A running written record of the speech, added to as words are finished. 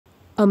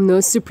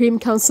Umno Supreme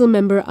Council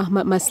member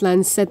Ahmad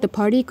Maslan said the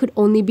party could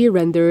only be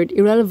rendered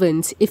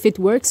irrelevant if it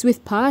works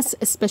with PAS,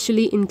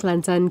 especially in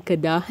Kelantan,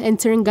 Kedah and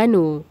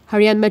Terengganu.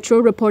 Harian Metro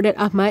reported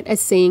Ahmad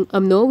as saying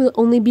Umno will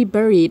only be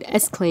buried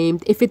as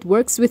claimed if it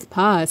works with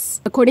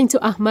PAS. According to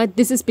Ahmad,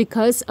 this is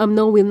because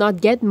Umno will not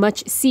get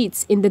much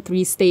seats in the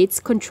 3 states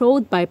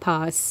controlled by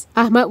PAS.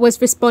 Ahmad was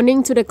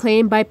responding to the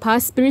claim by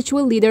PAS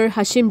spiritual leader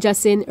Hashim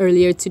Jassin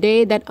earlier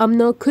today that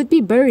Umno could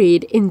be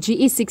buried in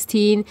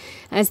GE16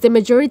 as the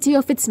majority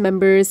of its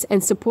members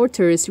and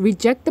supporters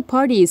reject the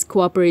party's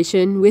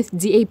cooperation with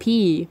DAP.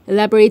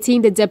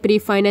 Elaborating, the Deputy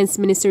Finance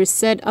Minister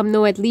said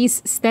Umno at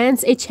least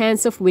stands a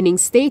chance of winning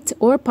state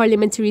or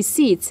parliamentary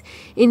seats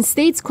in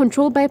states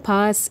controlled by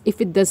PAS if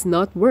it does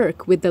not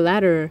work with the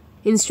latter.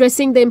 In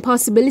stressing the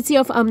impossibility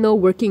of Umno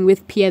working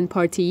with PN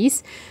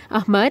parties,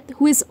 Ahmad,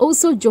 who is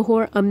also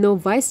Johor Umno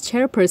Vice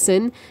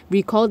Chairperson,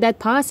 recalled that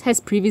PAS has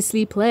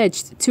previously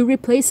pledged to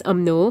replace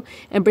Umno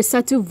and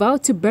Bersatu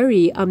vowed to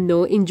bury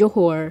Umno in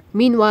Johor.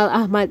 Meanwhile,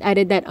 Ahmad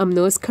added that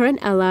Umno's current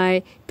ally,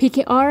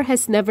 PKR,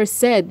 has never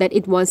said that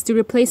it wants to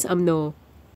replace Umno.